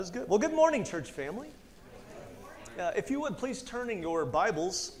That's good. Well, good morning, church family. If you would please turn in your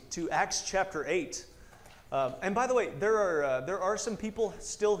Bibles to Acts chapter 8. And by the way, there are some people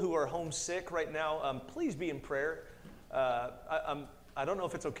still who are homesick right now. Please be in prayer. I don't know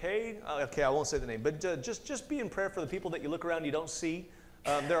if it's okay. Okay, I won't say the name, but just be in prayer for the people that you look around and you don't see.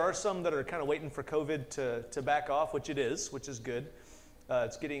 There are some that are kind of waiting for COVID to back off, which is good.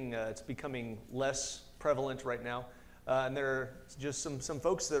 It's becoming less prevalent right now. And there are just some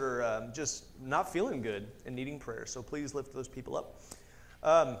folks that are just not feeling good and needing prayer. So please lift those people up.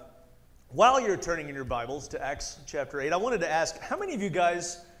 While you're turning in your Bibles to Acts chapter 8, I wanted to ask, how many of you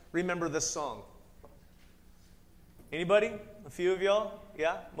guys remember this song? Anybody? A few of y'all?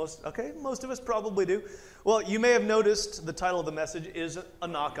 Yeah? Most of us probably do. Well, you may have noticed the title of the message is a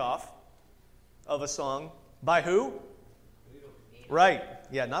knockoff of a song. By who? Right.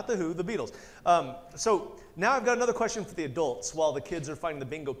 Yeah, not the Who, the Beatles. So now I've got another question for the adults while the kids are finding the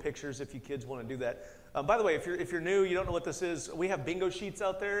bingo pictures, if you kids want to do that. By the way, if you're new, you don't know what this is, we have bingo sheets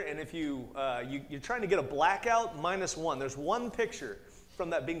out there, and if you're trying to get a blackout, -1. There's one picture from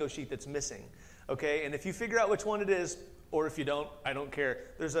that bingo sheet that's missing, okay? And if you figure out which one it is, or if you don't, I don't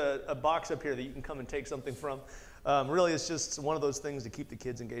care. There's a box up here that you can come and take something from. Really, it's just one of those things to keep the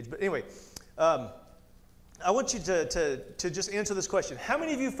kids engaged. But anyway, I want you to just answer this question. How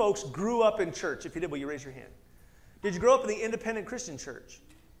many of you folks grew up in church? If you did, will you raise your hand? Did you grow up in the independent Christian church?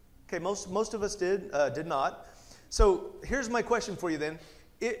 Okay, most of us did not. So here's my question for you then.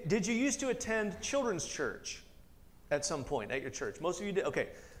 Did you used to attend children's church at some point at your church? Most of you did. Okay.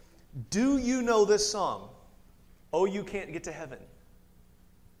 Do you know this song? Oh, you can't get to heaven.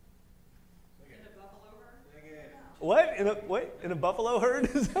 What? In a buffalo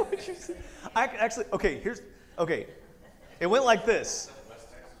herd? Is that what you said? Okay. It went like this.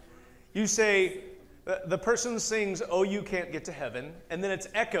 You say, the person sings, oh, you can't get to heaven, and then it's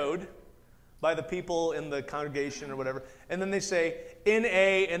echoed by the people in the congregation or whatever, and then they say, in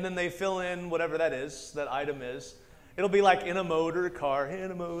a, and then they fill in whatever that is, that item is. It'll be like, in a motor car,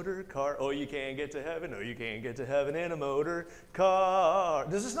 oh, you can't get to heaven, oh, you can't get to heaven in a motor car.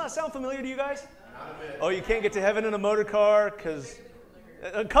 Does this not sound familiar to you guys? Oh, you can't get to heaven in a motor car because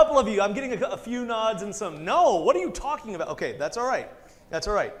a couple of you, I'm getting a few nods and some, no, what are you talking about? Okay, that's all right.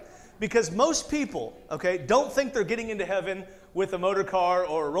 Because most people, okay, don't think they're getting into heaven with a motor car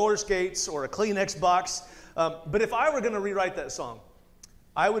or roller skates or a Kleenex box. But if I were going to rewrite that song,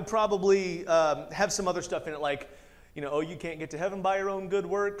 I would probably have some other stuff in it like, oh, you can't get to heaven by your own good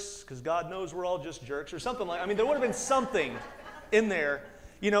works because God knows we're all just jerks or something like. I mean, there would have been something in there.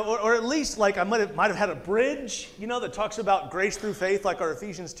 Or at least like I might have had a bridge, that talks about grace through faith, like our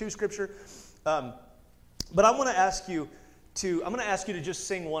Ephesians 2 scripture. But I want to ask you to just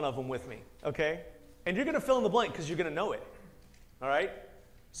sing one of them with me, okay? And you're going to fill in the blank because you're going to know it, all right?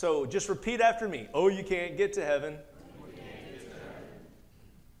 So just repeat after me. Oh, you can't get to heaven.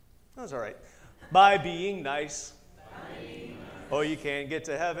 That was all right. By being nice. Oh, you can't get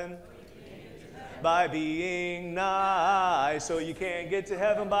to heaven. By being nice. So you can't get to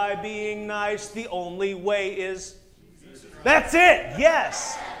heaven by being nice. The only way is... That's it.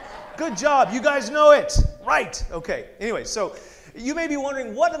 Yes. Good job. You guys know it. Right. Okay. Anyway, so you may be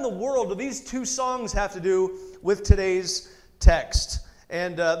wondering, what in the world do these two songs have to do with today's text?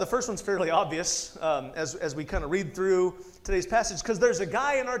 And the first one's fairly obvious as we kind of read through today's passage, because there's a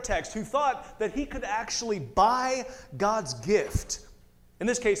guy in our text who thought that he could actually buy God's gift, in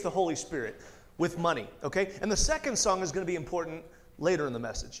this case, the Holy Spirit, with money, okay? And the second song is going to be important later in the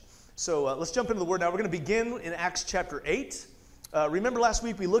message. So let's jump into the Word now. We're going to begin in Acts chapter 8. Remember last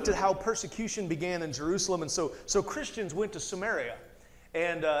week we looked at how persecution began in Jerusalem, and so Christians went to Samaria,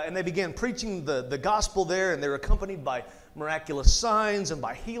 and they began preaching the gospel there, and they were accompanied by miraculous signs and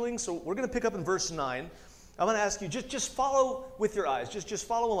by healing. So we're going to pick up in verse 9. I'm going to ask you, just follow with your eyes. Just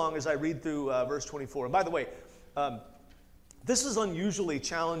follow along as I read through verse 24. And by the way, this is unusually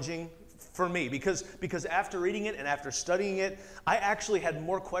challenging for me, because after reading it and after studying it, I actually had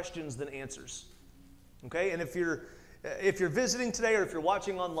more questions than answers. Okay? And if you're visiting today or if you're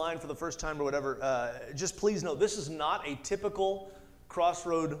watching online for the first time or whatever, just please know this is not a typical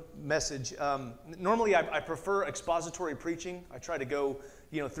Crossroad message. Normally I prefer expository preaching. I try to go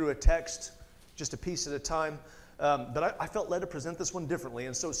through a text just a piece at a time. But I felt led to present this one differently,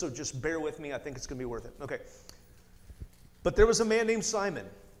 and so just bear with me. I think it's going to be worth it. Okay. But there was a man named Simon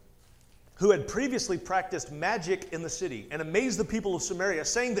who had previously practiced magic in the city and amazed the people of Samaria,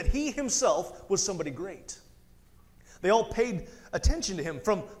 saying that he himself was somebody great. They all paid attention to him,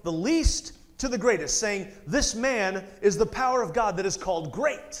 from the least to the greatest, saying, this man is the power of God that is called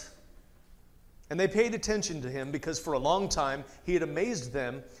great. And they paid attention to him because for a long time he had amazed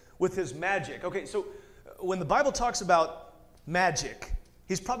them with his magic. Okay, so when the Bible talks about magic,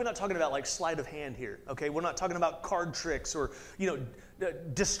 he's probably not talking about like sleight of hand here. Okay, we're not talking about card tricks or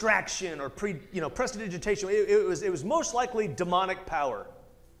distraction or prestidigitation. It was most likely demonic power.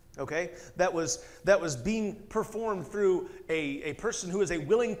 Okay, that was being performed through a person who is a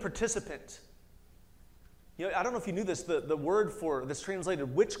willing participant. I don't know if you knew this. The word for this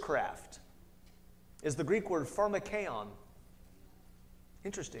translated witchcraft is the Greek word pharmakeon.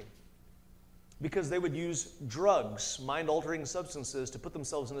 Interesting. Because they would use drugs, mind-altering substances, to put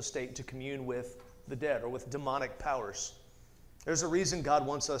themselves in a state to commune with the dead or with demonic powers. There's a reason God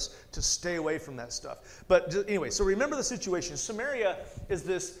wants us to stay away from that stuff. But anyway, so remember the situation. Samaria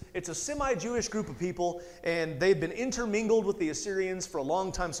it's a semi-Jewish group of people, and they've been intermingled with the Assyrians for a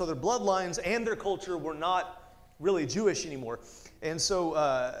long time, so their bloodlines and their culture were not really Jewish anymore. And so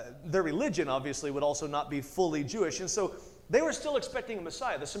their religion, obviously, would also not be fully Jewish. And so they were still expecting a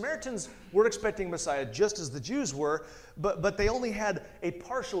Messiah. The Samaritans were expecting a Messiah just as the Jews were, but they only had a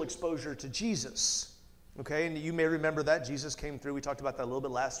partial exposure to Jesus. Okay, and you may remember that. Jesus came through. We talked about that a little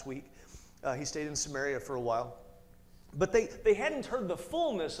bit last week. He stayed in Samaria for a while. But they hadn't heard the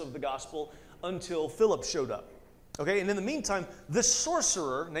fullness of the gospel until Philip showed up. Okay, and in the meantime, this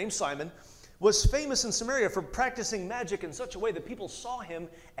sorcerer named Simon was famous in Samaria for practicing magic in such a way that people saw him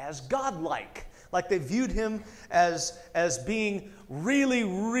as godlike. Like they viewed him as being really,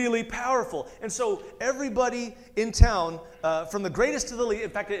 really powerful. And so everybody in town, from the greatest to the least, in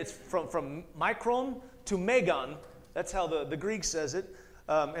fact, it's from Micron to Megon. That's how the Greek says it.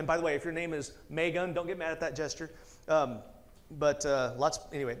 And by the way, if your name is Megon, don't get mad at that gesture.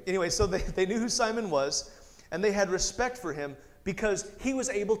 Anyway, so they knew who Simon was, and they had respect for him because he was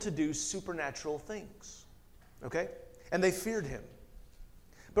able to do supernatural things. Okay? And they feared him.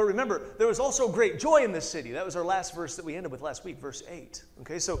 But remember, there was also great joy in this city. That was our last verse that we ended with last week, verse 8.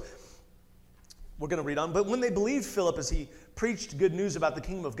 Okay, so we're going to read on. But when they believed Philip as he preached good news about the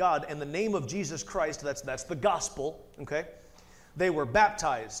kingdom of God and the name of Jesus Christ, that's the gospel, okay, they were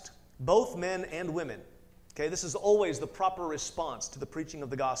baptized, both men and women. Okay, this is always the proper response to the preaching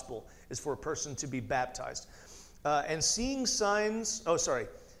of the gospel, is for a person to be baptized. And seeing signs,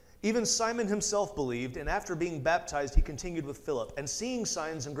 even Simon himself believed, and after being baptized, he continued with Philip. And seeing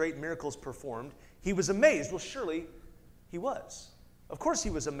signs and great miracles performed, he was amazed. Well, surely he was. Of course he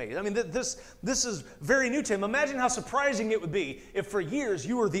was amazed. I mean, this is very new to him. Imagine how surprising it would be if for years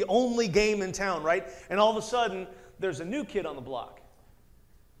you were the only game in town, right? And all of a sudden, there's a new kid on the block.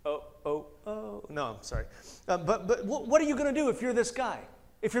 Oh. No, I'm sorry. But what are you going to do if you're this guy?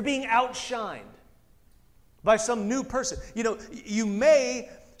 If you're being outshined by some new person? You may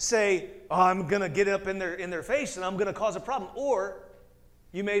say, I'm going to get up in their face and I'm going to cause a problem. Or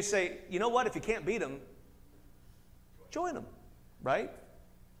you may say, you know what, if you can't beat them, join them, right?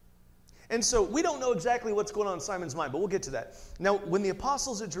 And so we don't know exactly what's going on in Simon's mind, but we'll get to that. Now, when the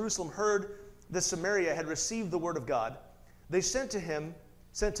apostles at Jerusalem heard that Samaria had received the word of God, they sent to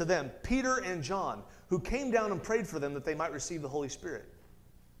them Peter and John, who came down and prayed for them that they might receive the Holy Spirit.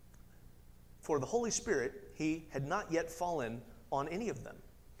 For the Holy Spirit, he had not yet fallen on any of them,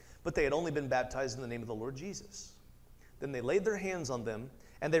 but they had only been baptized in the name of the Lord Jesus. Then they laid their hands on them,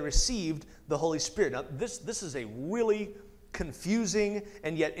 and they received the Holy Spirit. Now, this is a really confusing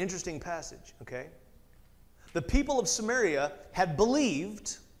and yet interesting passage, okay? The people of Samaria had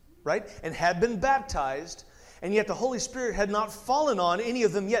believed, right, and had been baptized, and yet the Holy Spirit had not fallen on any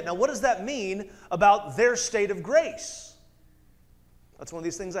of them yet. Now, what does that mean about their state of grace? That's one of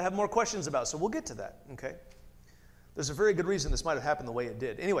these things I have more questions about, so we'll get to that, okay? There's a very good reason this might have happened the way it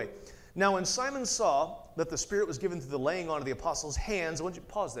did. Anyway, now when Simon saw that the Spirit was given through the laying on of the apostles' hands, I want you to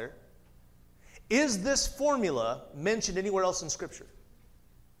pause there. Is this formula mentioned anywhere else in Scripture?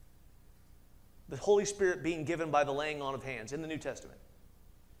 The Holy Spirit being given by the laying on of hands in the New Testament.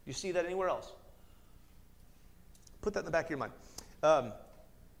 You see that anywhere else? Put that in the back of your mind.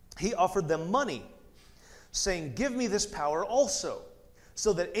 He offered them money, saying, "Give me this power also,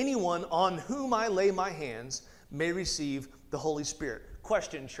 so that anyone on whom I lay my hands may receive the Holy Spirit."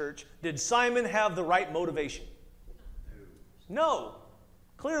 Question, church. Did Simon have the right motivation? No,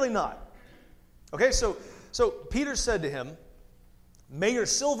 clearly not. Okay, so Peter said to him, "May your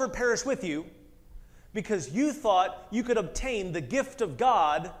silver perish with you, because you thought you could obtain the gift of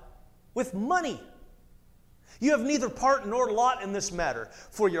God with money. You have neither part nor lot in this matter,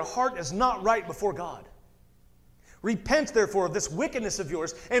 for your heart is not right before God. Repent, therefore, of this wickedness of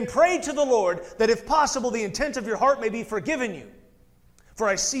yours, and pray to the Lord that, if possible, the intent of your heart may be forgiven you. For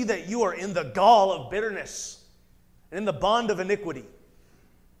I see that you are in the gall of bitterness and in the bond of iniquity."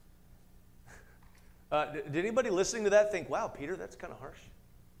 Did anybody listening to that think, wow, Peter, that's kind of harsh?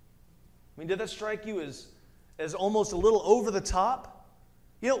 I mean, did that strike you as almost a little over the top?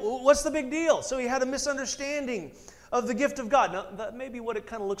 You know, what's the big deal? So he had a misunderstanding of the gift of God. Now, that may be what it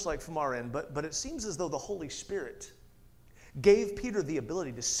kind of looks like from our end, but it seems as though the Holy Spirit gave Peter the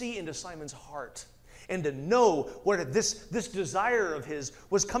ability to see into Simon's heart and to know where this desire of his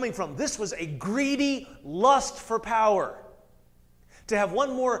was coming from. This was a greedy lust for power. To have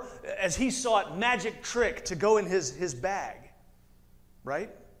one more, as he saw it, magic trick to go in his bag. Right?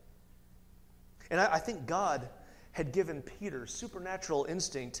 And I think God had given Peter supernatural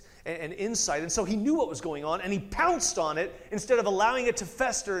instinct and insight, and so he knew what was going on, and he pounced on it instead of allowing it to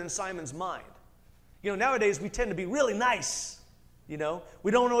fester in Simon's mind. You know, nowadays we tend to be really nice. You know,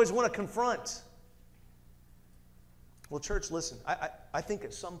 we don't always want to confront. Well, church, listen, I think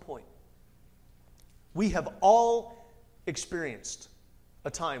at some point we have all experienced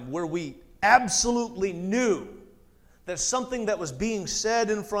a time where we absolutely knew that something that was being said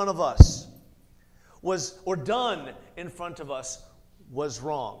in front of us or done in front of us was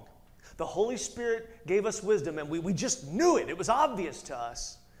wrong. The Holy Spirit gave us wisdom, and we just knew it. It was obvious to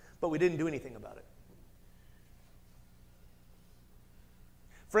us, but we didn't do anything about it.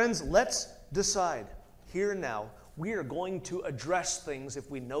 Friends, let's decide here and now we are going to address things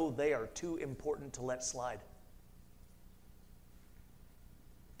if we know they are too important to let slide.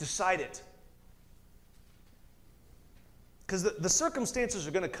 Decide it. Because the circumstances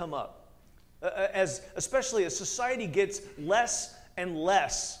are going to come up. Especially as society gets less and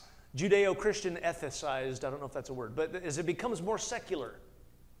less Judeo-Christian ethicized, I don't know if that's a word, but as it becomes more secular,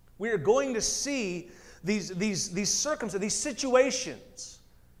 we are going to see these circumstances, these situations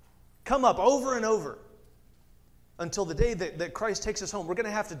come up over and over until the day that Christ takes us home. We're going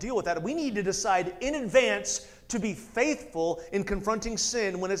to have to deal with that. We need to decide in advance to be faithful in confronting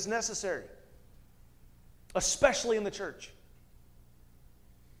sin when it's necessary, especially in the church.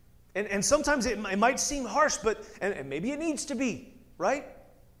 And sometimes it might seem harsh, but and maybe it needs to be, right?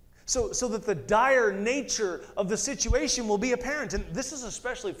 So that the dire nature of the situation will be apparent. And this is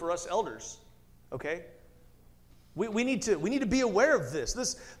especially for us elders, okay? We need to be aware of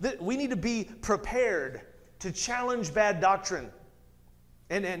this. We need to be prepared to challenge bad doctrine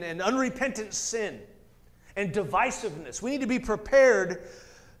and unrepentant sin and divisiveness. We need to be prepared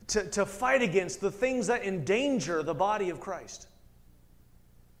to fight against the things that endanger the body of Christ.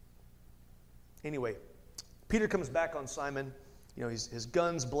 Anyway, Peter comes back on Simon. You know, his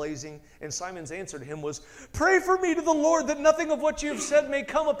gun's blazing, and Simon's answer to him was, "Pray for me to the Lord that nothing of what you have said may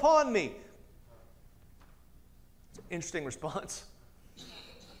come upon me." It's an interesting response.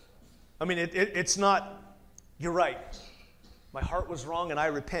 I mean, it's not, "You're right. My heart was wrong and I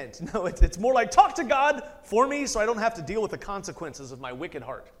repent." No, it's more like, "Talk to God for me so I don't have to deal with the consequences of my wicked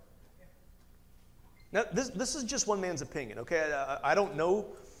heart." Now, this is just one man's opinion, okay? I don't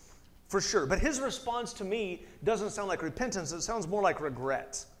know for sure. But his response to me doesn't sound like repentance. It sounds more like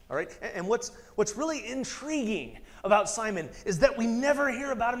regret. All right? And what's really intriguing about Simon is that we never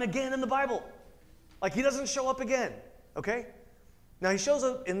hear about him again in the Bible. Like, he doesn't show up again. Okay? Now, he shows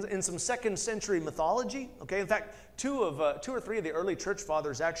up in some second century mythology. Okay? In fact, two or three of the early church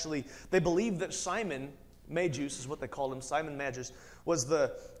fathers actually, they believed that Simon Magus is what they called him. Simon Magus was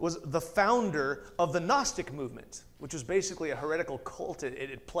the founder of the Gnostic movement, which was basically a heretical cult. It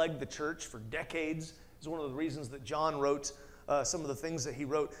had plagued the church for decades. It's one of the reasons that John wrote some of the things that he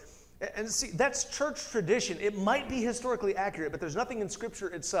wrote. And see, that's church tradition. It might be historically accurate, but there's nothing in Scripture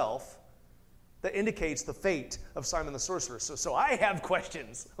itself that indicates the fate of Simon the sorcerer. So I have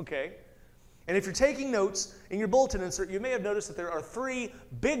questions, okay? And if you're taking notes in your bulletin insert, you may have noticed that there are 3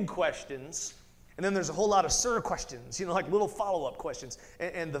 big questions. And then there's a whole lot of sir questions, like little follow-up questions.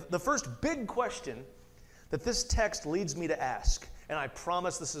 And the first big question that this text leads me to ask, and I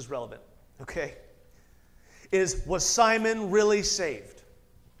promise this is relevant, okay, is, was Simon really saved?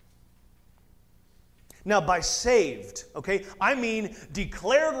 Now, by saved, okay, I mean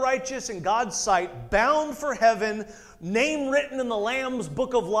declared righteous in God's sight, bound for heaven, name written in the Lamb's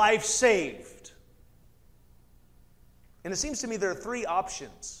book of life, saved. And it seems to me there are 3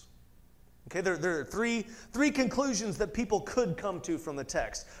 options. Okay, there are three conclusions that people could come to from the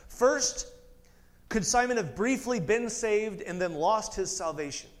text. First, could Simon have briefly been saved and then lost his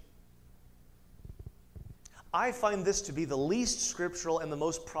salvation? I find this to be the least scriptural and the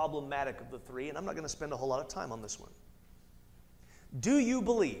most problematic of the 3, and I'm not going to spend a whole lot of time on this one. Do you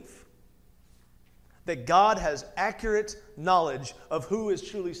believe that God has accurate knowledge of who is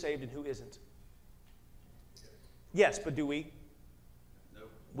truly saved and who isn't? Yes, but do we?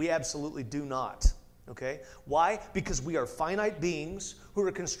 We absolutely do not. Okay? Why? Because we are finite beings who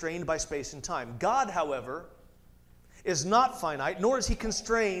are constrained by space and time. God, however, is not finite, nor is he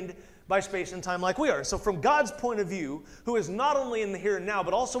constrained by space and time like we are. So from God's point of view, who is not only in the here and now,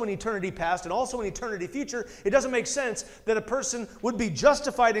 but also in eternity past and also in eternity future, it doesn't make sense that a person would be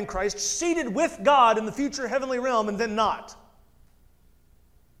justified in Christ, seated with God in the future heavenly realm, and then not.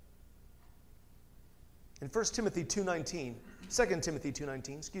 In 2 Timothy 2:19,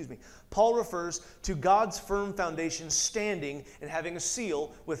 Paul refers to God's firm foundation standing and having a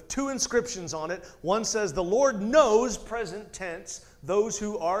seal with two inscriptions on it. One says, "The Lord knows," present tense, "those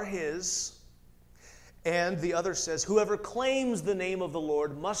who are his." And the other says, "Whoever claims the name of the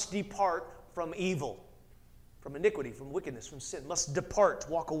Lord must depart from evil," from iniquity, from wickedness, from sin, must depart,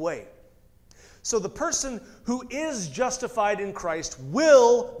 walk away. So the person who is justified in Christ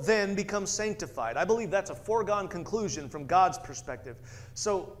will then become sanctified. I believe that's a foregone conclusion from God's perspective.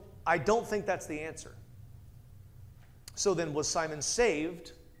 So I don't think that's the answer. So then, was Simon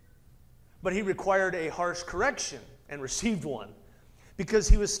saved, but he required a harsh correction and received one because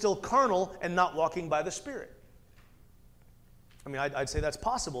he was still carnal and not walking by the Spirit? I mean, I'd say that's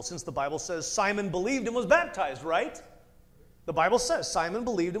possible since the Bible says Simon believed and was baptized, right? The Bible says Simon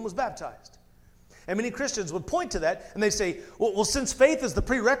believed and was baptized. And many Christians would point to that and they say, well, since faith is the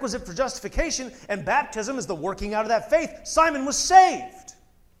prerequisite for justification and baptism is the working out of that faith, Simon was saved.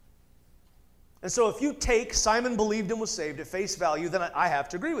 And so if you take Simon believed and was saved at face value, then I have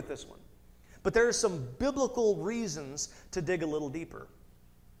to agree with this one. But there are some biblical reasons to dig a little deeper.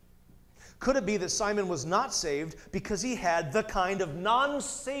 Could it be that Simon was not saved because he had the kind of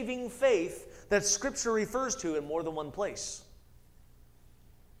non-saving faith that Scripture refers to in more than one place?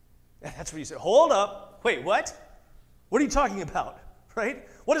 And that's where you say, hold up, wait, what? What are you talking about, right?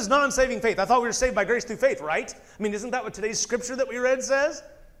 What is non-saving faith? I thought we were saved by grace through faith, right? I mean, isn't that what today's Scripture that we read says?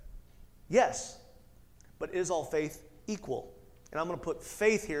 Yes, but is all faith equal? And I'm going to put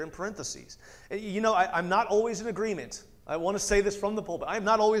faith here in parentheses. You know, I'm not always in agreement. I want to say this from the pulpit. I'm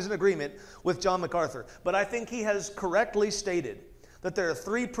not always in agreement with John MacArthur, but I think he has correctly stated that there are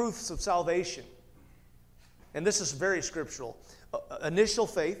three proofs of salvation. And this is very scriptural. Initial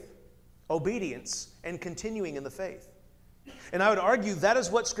faith, obedience, and continuing in the faith. And I would argue that is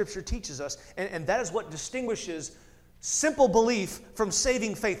what Scripture teaches us, and that is what distinguishes simple belief from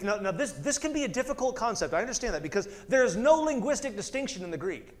saving faith. Now this can be a difficult concept. I understand that because there is no linguistic distinction in the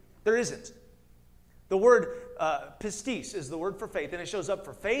Greek. There isn't. The word pistis is the word for faith, and it shows up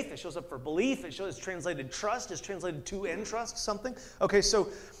for faith, it shows up for belief, it's translated trust, it's translated to entrust something. Okay, so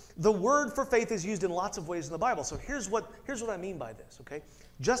the word for faith is used in lots of ways in the Bible. So here's what I mean by this, okay?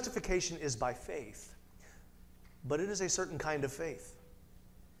 Justification is by faith, but it is a certain kind of faith.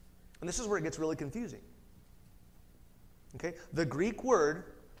 And this is where it gets really confusing. Okay? The Greek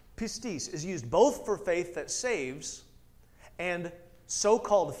word pistis is used both for faith that saves and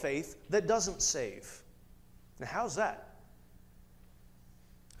so-called faith that doesn't save. Now, how's that?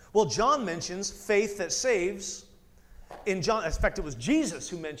 Well, John mentions faith that saves. In fact, it was Jesus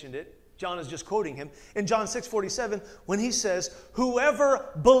who mentioned it. John is just quoting him. In John 6:47, when he says, "Whoever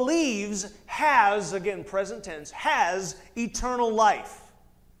believes has," again, present tense, has eternal life.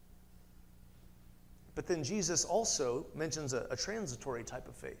 But then Jesus also mentions a transitory type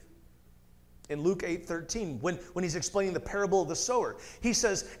of faith. In Luke 8:13, when he's explaining the parable of the sower, he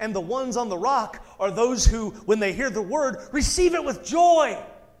says, "And the ones on the rock are those who, when they hear the word, receive it with joy.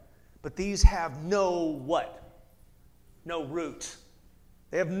 But these have no" what? No root.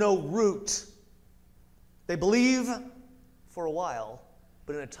 They have no root. They believe for a while,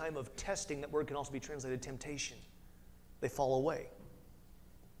 but in a time of testing, that word can also be translated temptation, they fall away.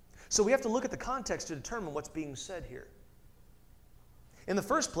 So we have to look at the context to determine what's being said here. In the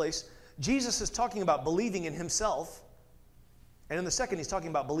first place, Jesus is talking about believing in himself, and in the second, he's talking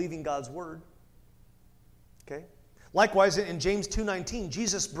about believing God's word. Okay? Likewise, in James 2:19,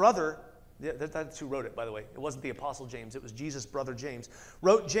 Jesus' brother, that's who wrote it, by the way. It wasn't the Apostle James. It was Jesus' brother James.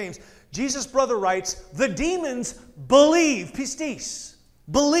 Wrote James. Jesus' brother writes, "The demons believe," pistis,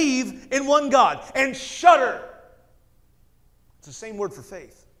 believe in one God, and shudder. It's the same word for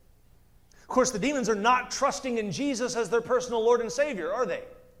faith. Of course, the demons are not trusting in Jesus as their personal Lord and Savior, are they?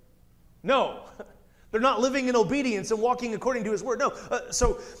 No. They're not living in obedience and walking according to his word. No.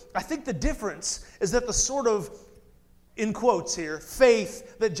 So I think the difference is that the sort of, in quotes here,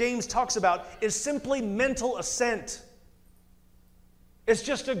 faith that James talks about is simply mental assent. It's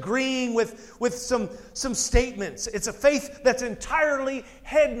just agreeing with some statements. It's a faith that's entirely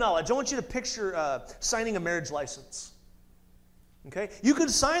head knowledge. I want you to picture signing a marriage license. Okay? You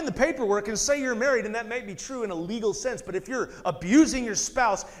could sign the paperwork and say you're married, and that may be true in a legal sense, but if you're abusing your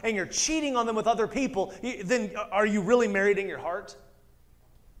spouse and you're cheating on them with other people, then are you really married in your heart?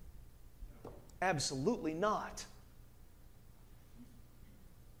 Absolutely not.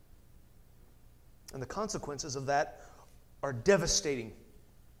 And the consequences of that are devastating.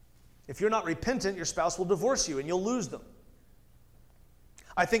 If you're not repentant, your spouse will divorce you and you'll lose them.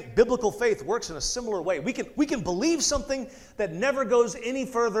 I think biblical faith works in a similar way. We can believe something that never goes any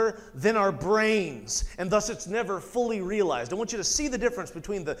further than our brains, and thus it's never fully realized. I want you to see the difference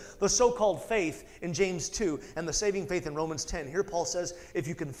between the so-called faith in James 2 and the saving faith in Romans 10. Here Paul says, if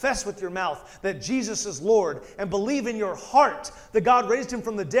you confess with your mouth that Jesus is Lord and believe in your heart that God raised him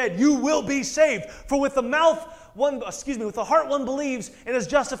from the dead, you will be saved. For with the with the heart one believes and is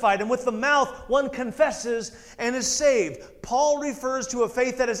justified, and with the mouth one confesses and is saved. Paul refers to a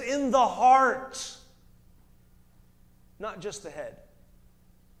faith that is in the heart, not just the head.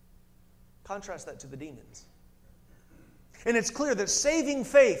 Contrast that to the demons. And it's clear that saving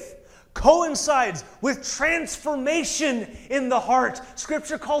faith coincides with transformation in the heart.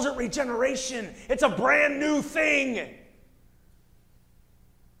 Scripture calls it regeneration. It's a brand new thing.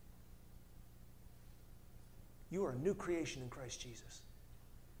 You are a new creation in Christ Jesus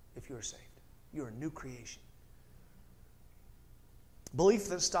if you are saved. You are a new creation. Belief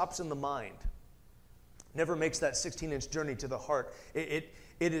that stops in the mind never makes that 16-inch journey to the heart. If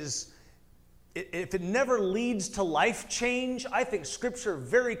it never leads to life change, I think Scripture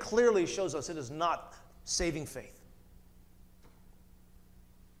very clearly shows us it is not saving faith.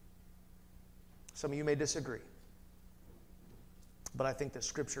 Some of you may disagree, but I think that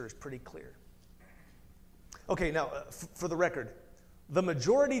Scripture is pretty clear. Okay, now, for the record, the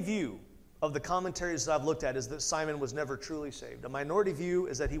majority view of the commentaries that I've looked at is that Simon was never truly saved. A minority view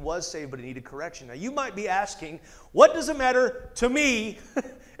is that he was saved, but he needed correction. Now, you might be asking, what does it matter to me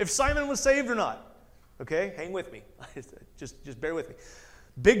if Simon was saved or not? Okay, hang with me. Just bear with me.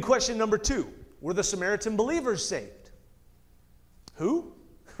 Big question number 2. Were the Samaritan believers saved? Who?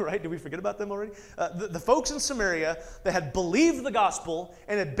 Right? Did we forget about them already? The folks in Samaria that had believed the gospel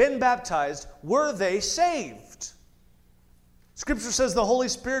and had been baptized, were they saved? Scripture says the Holy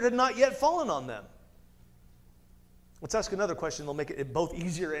Spirit had not yet fallen on them. Let's ask another question. They'll make it both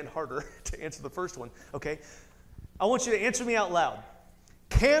easier and harder to answer the first one. Okay? I want you to answer me out loud.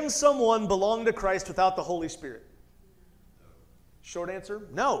 Can someone belong to Christ without the Holy Spirit? Short answer,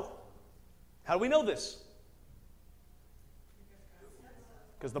 no. How do we know this?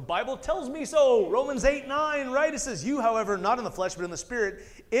 Because the Bible tells me so. Romans 8:9, right? It says, you, however, not in the flesh, but in the Spirit,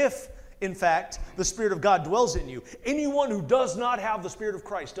 if, in fact, the Spirit of God dwells in you. Anyone who does not have the Spirit of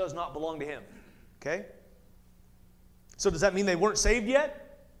Christ does not belong to him. Okay? So does that mean they weren't saved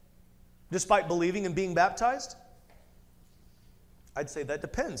yet? Despite believing and being baptized? I'd say that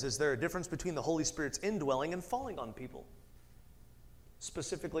depends. Is there a difference between the Holy Spirit's indwelling and falling on people?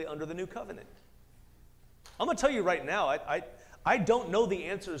 Specifically under the new covenant. I'm going to tell you right now, I don't know the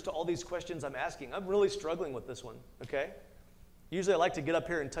answers to all these questions I'm asking. I'm really struggling with this one, okay? Usually I like to get up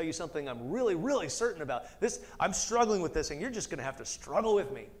here and tell you something I'm really, really certain about. I'm struggling with this, and you're just going to have to struggle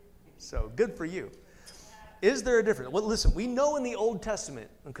with me. So good for you. Is there a difference? Well, listen, we know in the Old Testament,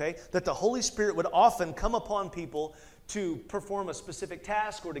 okay, that the Holy Spirit would often come upon people to perform a specific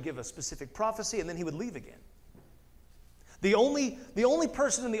task or to give a specific prophecy, and then he would leave again. The only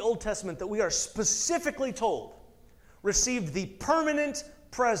person in the Old Testament that we are specifically told received the permanent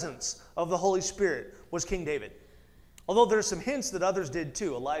presence of the Holy Spirit was King David. Although there are some hints that others did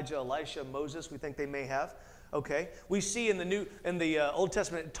too. Elijah, Elisha, Moses, we think they may have. Okay, we see in the Old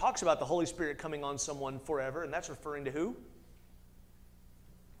Testament it talks about the Holy Spirit coming on someone forever, and that's referring to who?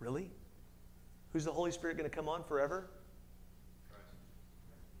 Really? Who's the Holy Spirit going to come on forever? Christ.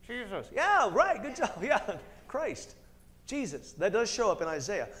 Jesus. Yeah, right. Good job. Yeah, Christ. Jesus. That does show up in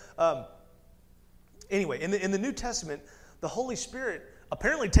Isaiah. Anyway, in the New Testament, the Holy Spirit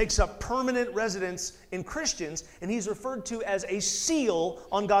apparently takes up permanent residence in Christians, and he's referred to as a seal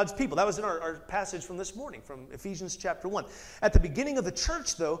on God's people. That was in our passage from this morning, from Ephesians chapter 1. At the beginning of the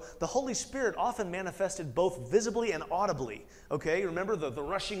church, though, the Holy Spirit often manifested both visibly and audibly. Okay, remember the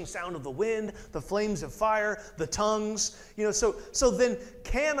rushing sound of the wind, the flames of fire, the tongues. So then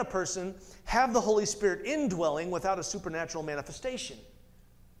can a person have the Holy Spirit indwelling without a supernatural manifestation?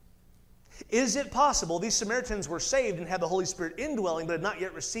 Is it possible these Samaritans were saved and had the Holy Spirit indwelling, but had not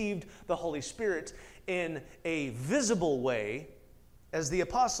yet received the Holy Spirit in a visible way as the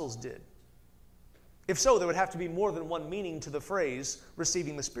apostles did? If so, there would have to be more than one meaning to the phrase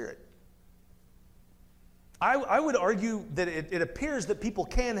receiving the Spirit. I would argue that it appears that people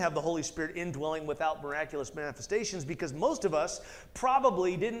can have the Holy Spirit indwelling without miraculous manifestations, because most of us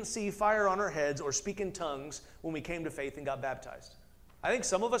probably didn't see fire on our heads or speak in tongues when we came to faith and got baptized. I think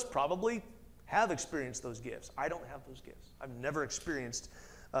some of us probably have experienced those gifts. I don't have those gifts. I've never experienced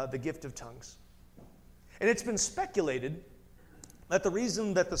the gift of tongues. And it's been speculated that the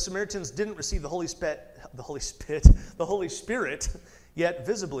reason that the Samaritans didn't receive the Holy Spirit yet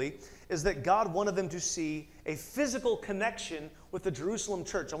visibly is that God wanted them to see a physical connection with the Jerusalem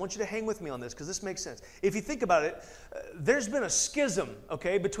church. I want you to hang with me on this because this makes sense. If you think about it, there's been a schism,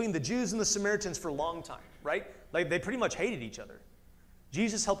 okay, between the Jews and the Samaritans for a long time, right? Like they pretty much hated each other.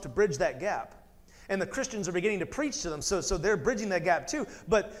 Jesus helped to bridge that gap. And the Christians are beginning to preach to them, so they're bridging that gap too.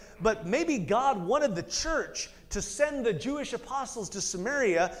 But maybe God wanted the church to send the Jewish apostles to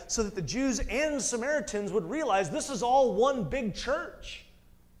Samaria so that the Jews and Samaritans would realize this is all one big church.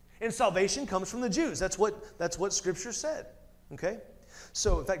 And salvation comes from the Jews. That's what Scripture said. Okay?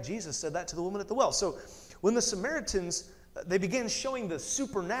 So, in fact, Jesus said that to the woman at the well. So, when the Samaritans, they began showing the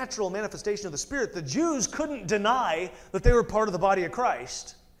supernatural manifestation of the Spirit, the Jews couldn't deny that they were part of the body of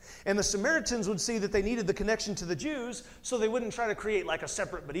Christ. And the Samaritans would see that they needed the connection to the Jews, so they wouldn't try to create like a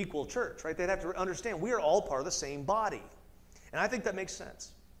separate but equal church, right? They'd have to understand we are all part of the same body. And I think that makes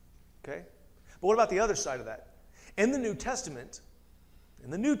sense. Okay? But what about the other side of that? In the New Testament,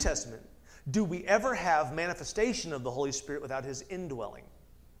 do we ever have manifestation of the Holy Spirit without His indwelling?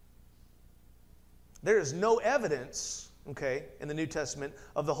 There is no evidence, okay, in the New Testament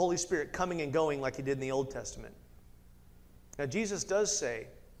of the Holy Spirit coming and going like He did in the Old Testament. Now, Jesus does say,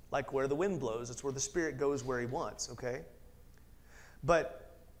 like where the wind blows, it's where the Spirit goes where He wants, okay?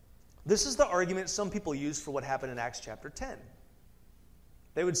 But this is the argument some people use for what happened in Acts chapter 10.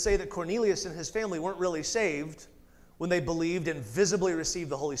 They would say that Cornelius and his family weren't really saved when they believed and visibly received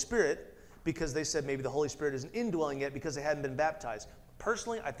the Holy Spirit, because they said maybe the Holy Spirit isn't indwelling yet because they hadn't been baptized.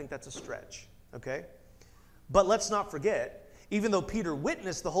 Personally, I think that's a stretch, okay? But let's not forget, even though Peter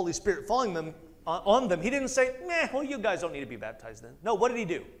witnessed the Holy Spirit falling on them, he didn't say, well, you guys don't need to be baptized then. No, what did he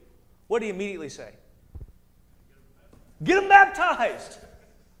do? What did he immediately say? Get them baptized.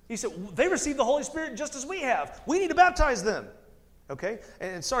 He said, they received the Holy Spirit just as we have. We need to baptize them. Okay?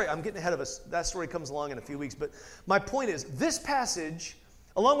 And sorry, I'm getting ahead of us. That story comes along in a few weeks. But my point is, this passage,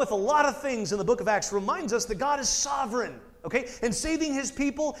 along with a lot of things in the book of Acts, reminds us that God is sovereign. Okay? And saving His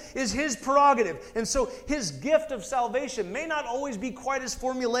people is His prerogative. And so His gift of salvation may not always be quite as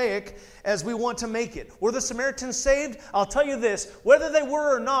formulaic as we want to make it. Were the Samaritans saved? I'll tell you this, whether they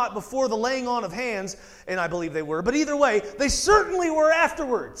were or not before the laying on of hands, and I believe they were, but either way, they certainly were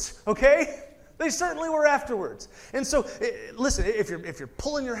afterwards. Okay? They certainly were afterwards. And so, listen, if you're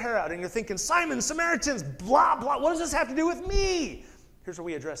pulling your hair out and you're thinking, Simon, Samaritans, blah, blah, what does this have to do with me? Here's where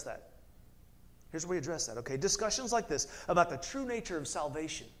we address that. Okay? Discussions like this about the true nature of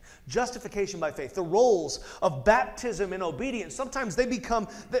salvation, justification by faith, the roles of baptism and obedience, sometimes they become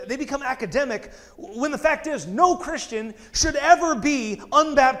academic when the fact is no Christian should ever be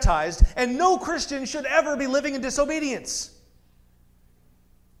unbaptized and no Christian should ever be living in disobedience.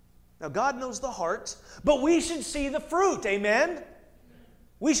 Now, God knows the heart, but we should see the fruit, amen?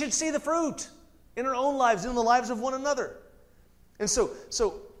 We should see the fruit in our own lives, in the lives of one another. And so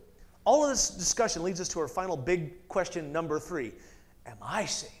all of this discussion leads us to our final big question, number 3. Am I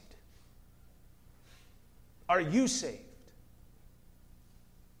saved? Are you saved?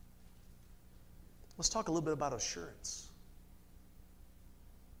 Let's talk a little bit about assurance.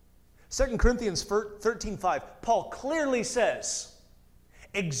 2 Corinthians 13:5, Paul clearly says,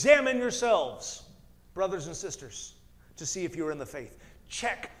 examine yourselves, brothers and sisters, to see if you are in the faith.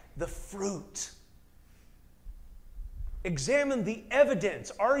 Check the fruit. Examine the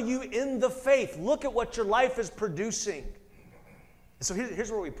evidence. Are you in the faith? Look at what your life is producing. So here's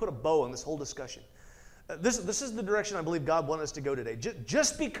where we put a bow on this whole discussion. This is the direction I believe God wanted us to go today.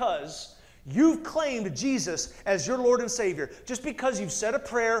 Just because you've claimed Jesus as your Lord and Savior, just because you've said a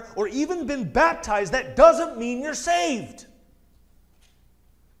prayer or even been baptized, that doesn't mean you're saved.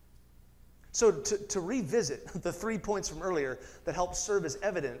 So to revisit the 3 points from earlier that help serve as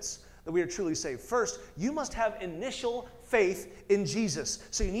evidence that we are truly saved. First, you must have initial faith in Jesus.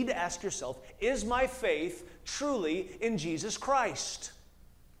 So you need to ask yourself, is my faith truly in Jesus Christ?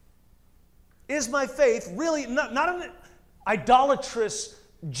 Is my faith really not an idolatrous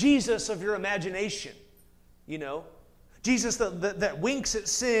Jesus of your imagination? You know? Jesus that winks at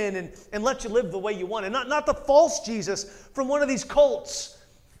sin and lets you live the way you want. And not the false Jesus from one of these cults.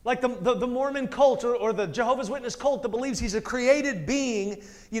 Like the Mormon cult or the Jehovah's Witness cult that believes He's a created being,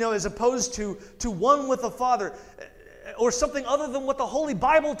 as opposed to one with the Father. or something other than what the Holy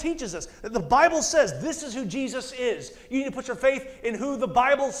Bible teaches us. The Bible says this is who Jesus is. You need to put your faith in who the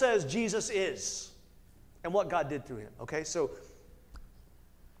Bible says Jesus is and what God did through him. Okay, so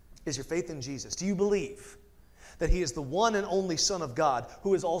is your faith in Jesus? Do you believe that he is the one and only Son of God,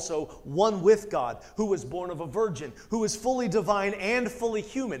 who is also one with God, who was born of a virgin, who is fully divine and fully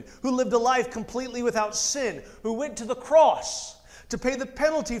human, who lived a life completely without sin, who went to the cross to pay the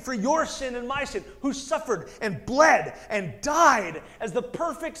penalty for your sin and my sin, who suffered and bled and died as the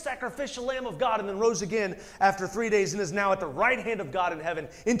perfect sacrificial Lamb of God, and then rose again after 3 days and is now at the right hand of God in heaven,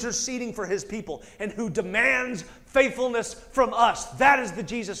 interceding for his people, and who demands faithfulness from us. That is the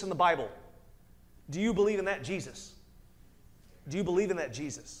Jesus in the Bible. Do you believe in that Jesus? Do you believe in that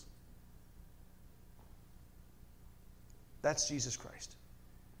Jesus? That's Jesus Christ.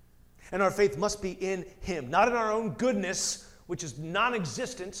 And our faith must be in him, not in our own goodness, which is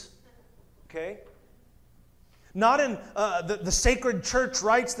non-existent, okay? Not in the sacred church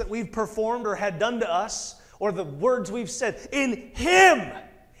rites that we've performed or had done to us, or the words we've said. In him!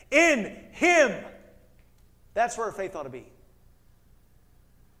 In him! That's where our faith ought to be.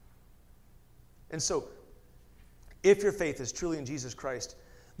 And so, if your faith is truly in Jesus Christ,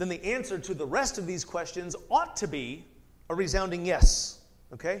 then the answer to the rest of these questions ought to be a resounding yes.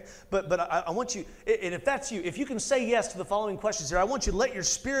 Okay? But I want you, and if that's you, if you can say yes to the following questions here, I want you to let your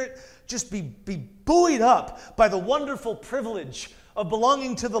spirit just be buoyed up by the wonderful privilege of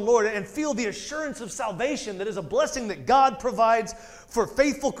belonging to the Lord and feel the assurance of salvation that is a blessing that God provides for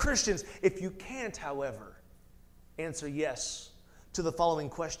faithful Christians. If you can't, however, answer yes to the following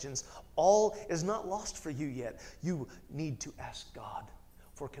questions, all is not lost for you yet. You need to ask God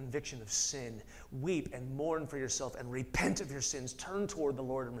for conviction of sin. Weep and mourn for yourself and repent of your sins. Turn toward the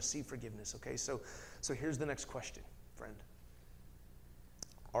Lord and receive forgiveness. Okay, so here's the next question, friend.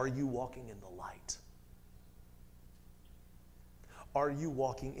 Are you walking in the light? Are you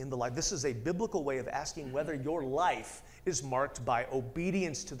walking in the light? This is a biblical way of asking whether your life is marked by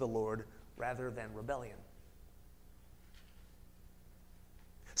obedience to the Lord rather than rebellion.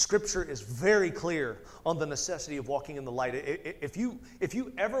 Scripture is very clear on the necessity of walking in the light. If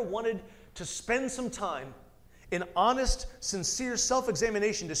you ever wanted to spend some time in honest, sincere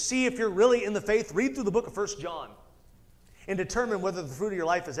self-examination to see if you're really in the faith, read through the book of 1 John and determine whether the fruit of your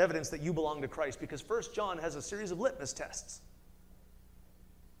life is evidence that you belong to Christ, because 1 John has a series of litmus tests.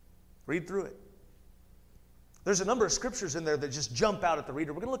 Read through it. There's a number of scriptures in there that just jump out at the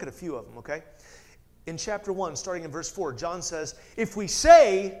reader. We're going to look at a few of them, okay? In chapter 1, starting in verse 4, John says, if we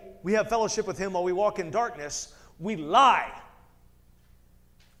say we have fellowship with him while we walk in darkness, we lie.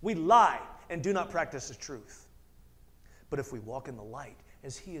 We lie and do not practice the truth. But if we walk in the light,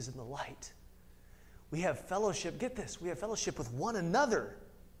 as he is in the light, we have fellowship, get this, we have fellowship with one another.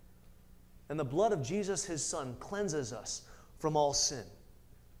 And the blood of Jesus, his Son, cleanses us from all sin.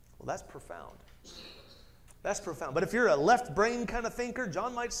 Well, that's profound. That's profound. But if you're a left brain kind of thinker,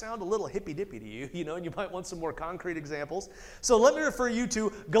 John might sound a little hippy-dippy to you, and you might want some more concrete examples. So let me refer you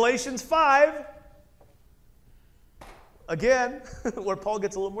to Galatians 5, again, where Paul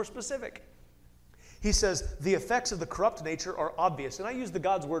gets a little more specific. He says, the effects of the corrupt nature are obvious. And I use the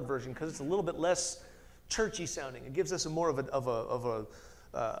God's Word version because it's a little bit less churchy sounding. It gives us more of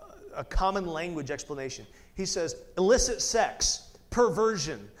a common language explanation. He says, illicit sex,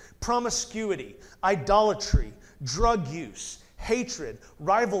 perversion, promiscuity, idolatry, drug use, hatred,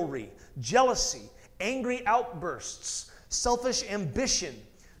 rivalry, jealousy, angry outbursts, selfish ambition,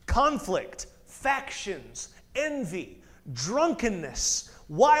 conflict, factions, envy, drunkenness,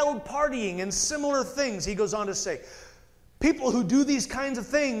 wild partying, and similar things. He goes on to say, people who do these kinds of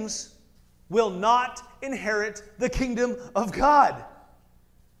things will not inherit the kingdom of God.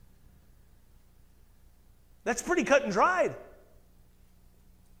 That's pretty cut and dried.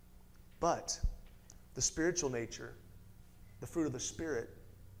 But the spiritual nature, the fruit of the Spirit,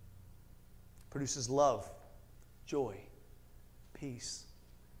 produces love, joy, peace,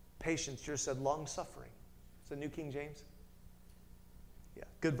 patience. Yours said long-suffering. Is that New King James? Yeah,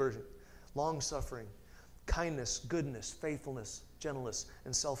 good version. Long-suffering, kindness, goodness, faithfulness, gentleness,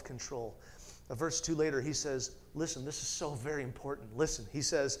 and self-control. A verse 2 later, he says, listen, this is so very important. Listen, he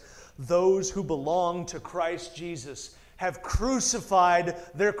says, those who belong to Christ Jesus have crucified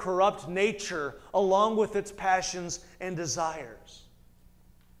their corrupt nature along with its passions and desires.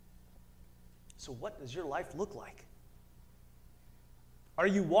 So what does your life look like? Are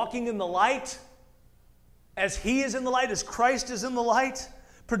you walking in the light as he is in the light, as Christ is in the light,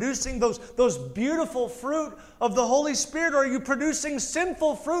 producing those beautiful fruit of the Holy Spirit, or are you producing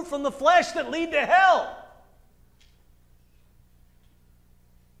sinful fruit from the flesh that lead to hell?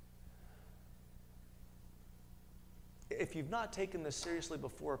 if you've not taken this seriously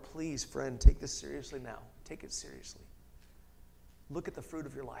before, please, friend, take this seriously now. Take it seriously. Look at the fruit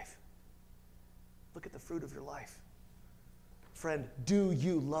of your life. Look at the fruit of your life. Friend, do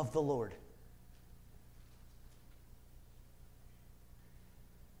you love the Lord?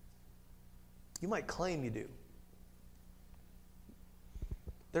 You might claim you do.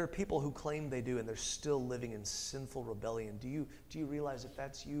 There are people who claim they do, and they're still living in sinful rebellion. Do you realize if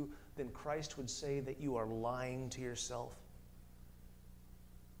that's you, then Christ would say that you are lying to yourself?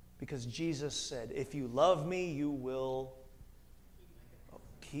 Because Jesus said, if you love me, you will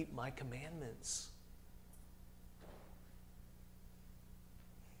keep my commandments.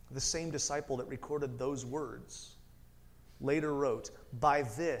 The same disciple that recorded those words later wrote, by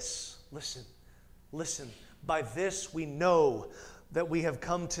this, listen, by this we know that we have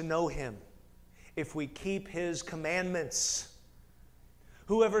come to know him, if we keep his commandments.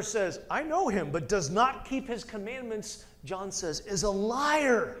 Whoever says, I know him, but does not keep his commandments, John says, is a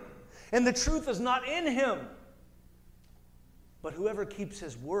liar, and the truth is not in him. But whoever keeps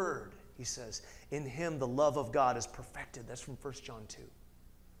his word, he says, in him the love of God is perfected. That's from 1 John 2.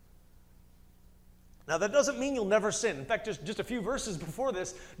 Now, that doesn't mean you'll never sin. In fact, just a few verses before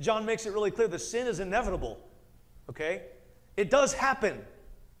this, John makes it really clear that sin is inevitable. Okay? It does happen.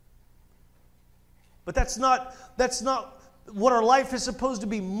 But that's not what our life is supposed to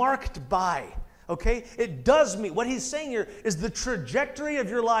be marked by. Okay? It does mean, what he's saying here is the trajectory of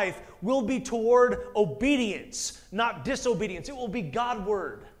your life will be toward obedience, not disobedience. It will be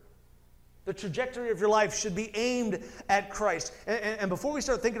Godward. The trajectory of your life should be aimed at Christ. And before we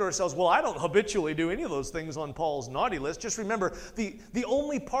start thinking to ourselves, well, I don't habitually do any of those things on Paul's naughty list, just remember, the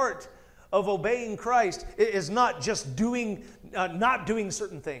only part of obeying Christ is not just not doing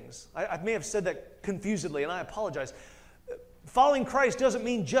certain things. I may have said that confusedly, and I apologize. Following Christ doesn't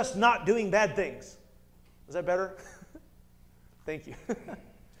mean just not doing bad things. Is that better? Thank you.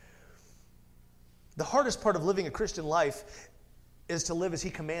 The hardest part of living a Christian life is to live as he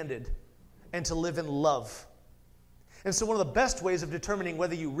commanded and to live in love. And so one of the best ways of determining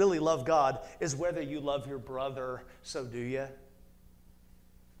whether you really love God is whether you love your brother. So do you?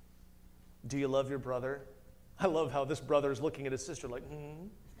 Do you love your brother? I love how this brother is looking at his sister like,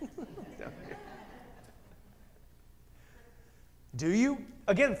 Do you?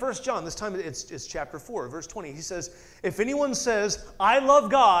 Again, 1 John, this time it's chapter 4, verse 20. He says, if anyone says, I love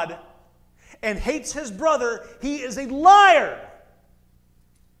God, and hates his brother, he is a liar.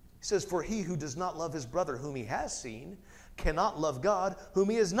 He says, for he who does not love his brother whom he has seen cannot love God whom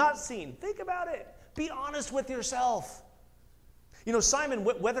he has not seen. Think about it. Be honest with yourself. You know, Simon,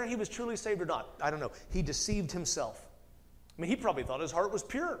 whether he was truly saved or not, I don't know. He deceived himself. I mean, he probably thought his heart was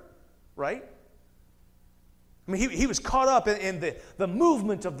pure, right? I mean, he was caught up in the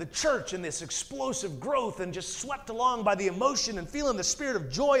movement of the church and this explosive growth and just swept along by the emotion and feeling the spirit of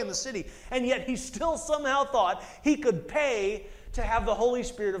joy in the city. And yet he still somehow thought he could pay to have the Holy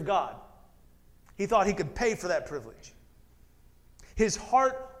Spirit of God. He thought he could pay for that privilege. His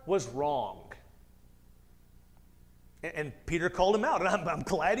heart was wrong. And Peter called him out, and I'm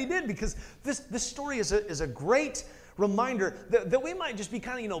glad he did, because this story is a great reminder that we might just be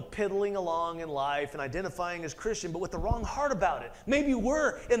kind of, piddling along in life and identifying as Christian, but with the wrong heart about it. Maybe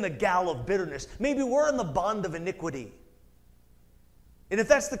we're in the gall of bitterness. Maybe we're in the bond of iniquity. And if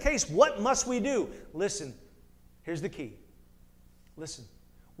that's the case, what must we do? Listen, here's the key. Listen,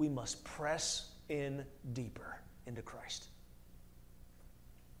 we must press in deeper into Christ.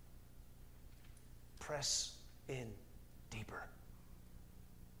 Press in deeper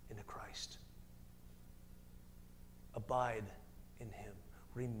into Christ. Abide in him.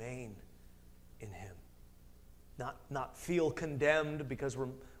 Remain in him. Not feel condemned because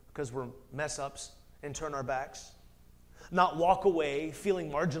we're mess-ups and turn our backs. Not walk away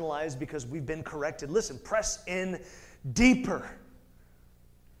feeling marginalized because we've been corrected. Listen, press in deeper.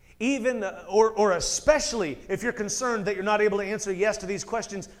 Even, or especially, if you're concerned that you're not able to answer yes to these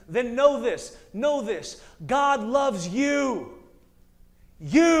questions, then know this. God loves you.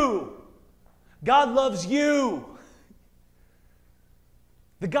 God loves you.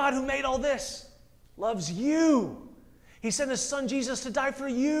 The God who made all this loves you. He sent his son Jesus to die for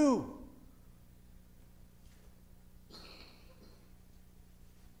you.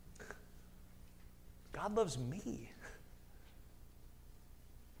 God loves me.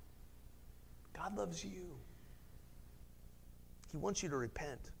 God loves you. He wants you to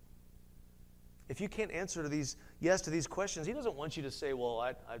repent. If you can't answer yes to these questions, he doesn't want you to say, well,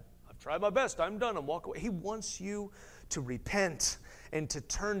 I've tried my best, I'm done, and walk away. He wants you to repent and to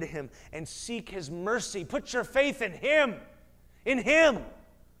turn to him and seek his mercy. Put your faith in him. In him.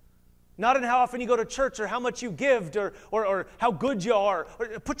 Not in how often you go to church or how much you give or how good you are.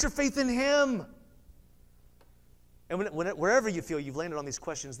 Put your faith in Him. And wherever you feel you've landed on these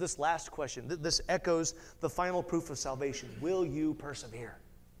questions, this last question, this echoes the final proof of salvation. Will you persevere?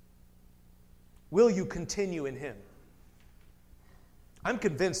 Will you continue in Him? I'm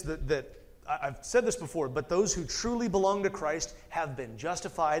convinced that I've said this before, but those who truly belong to Christ have been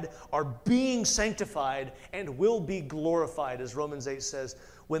justified, are being sanctified, and will be glorified, as Romans 8 says,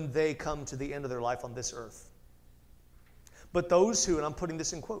 when they come to the end of their life on this earth. But those who, and I'm putting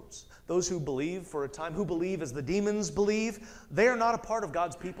this in quotes, those who believe for a time, who believe as the demons believe, they are not a part of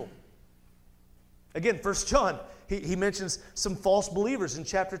God's people. Again, 1 John, he mentions some false believers in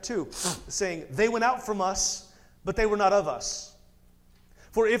chapter 2, saying, they went out from us, but they were not of us.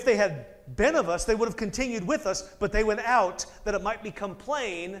 For if they had been of us, they would have continued with us, but they went out that it might become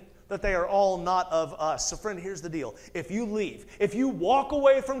plain that they are all not of us. So friend, here's the deal. If you leave, if you walk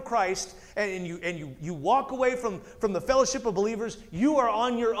away from Christ and you walk away from the fellowship of believers, you are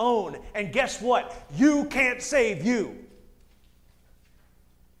on your own. And guess what? You can't save you.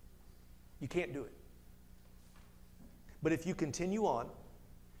 You can't do it. But if you continue on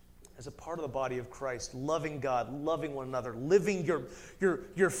as a part of the body of Christ, loving God, loving one another, living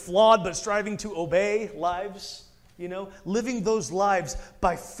your flawed but striving to obey lives, living those lives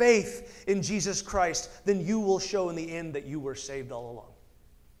by faith in Jesus Christ, then you will show in the end that you were saved all along.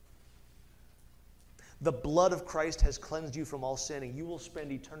 The blood of Christ has cleansed you from all sin, and you will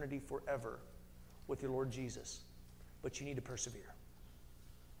spend eternity forever with your Lord Jesus. But you need to persevere.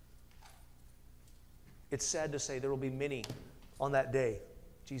 It's sad to say there will be many on that day,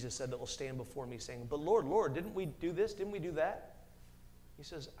 Jesus said, that will stand before me saying, but Lord, Lord, didn't we do this? Didn't we do that? He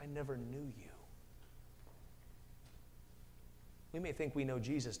says, I never knew you. We may think we know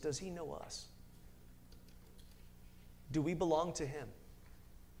Jesus. Does He know us? Do we belong to Him?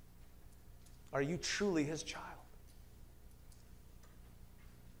 Are you truly His child?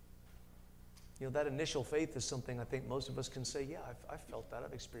 That initial faith is something I think most of us can say, yeah, I've felt that,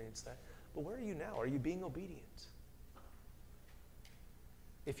 I've experienced that. But where are you now? Are you being obedient?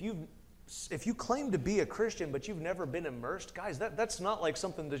 If you claim to be a Christian, but you've never been immersed, guys, that's not like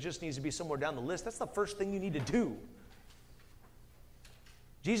something that just needs to be somewhere down the list. That's the first thing you need to do.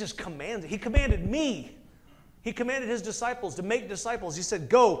 Jesus commanded. He commanded me. He commanded His disciples to make disciples. He said,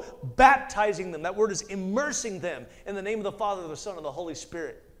 go, baptizing them. That word is immersing them in the name of the Father, the Son, and the Holy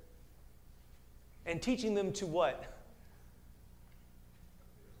Spirit. And teaching them to what?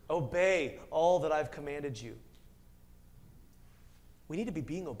 Obey all that I've commanded you. We need to be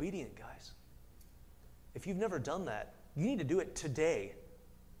being obedient, guys. If you've never done that, you need to do it today.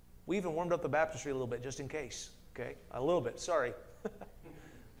 We even warmed up the baptistry a little bit just in case. Okay? A little bit, sorry.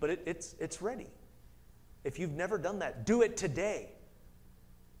 But it's ready. If you've never done that, do it today.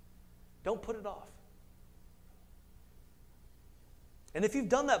 Don't put it off. And if you've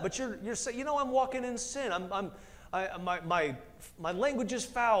done that, but you're saying, I'm walking in sin. My language is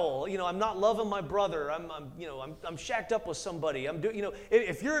foul. I'm not loving my brother. I'm shacked up with somebody.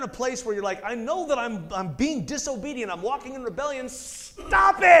 If you're in a place where you're like, I know that I'm being disobedient. I'm walking in rebellion.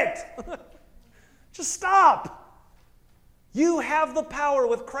 Stop it. Just stop. You have the power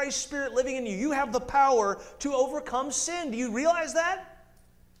with Christ's Spirit living in you. You have the power to overcome sin. Do you realize that?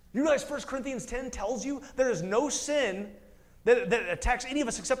 You realize 1 Corinthians 10 tells you there is no sin that attacks any of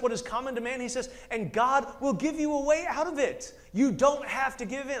us except what is common to man. He says, and God will give you a way out of it. You don't have to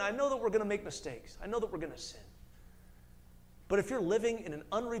give in. I know that we're going to make mistakes. I know that we're going to sin. But if you're living in an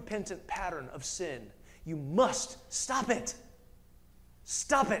unrepentant pattern of sin, you must stop it.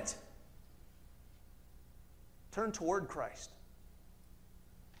 Stop it. Turn toward Christ.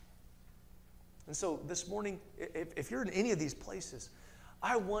 And so this morning, if you're in any of these places,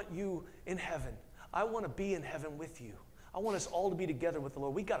 I want you in heaven. I want to be in heaven with you. I want us all to be together with the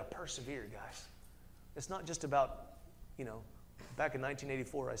Lord. We got to persevere, guys. It's not just about, back in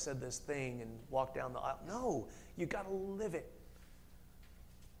 1984, I said this thing and walked down the aisle. No, you got to live it.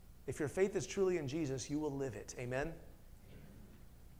 If your faith is truly in Jesus, you will live it. Amen?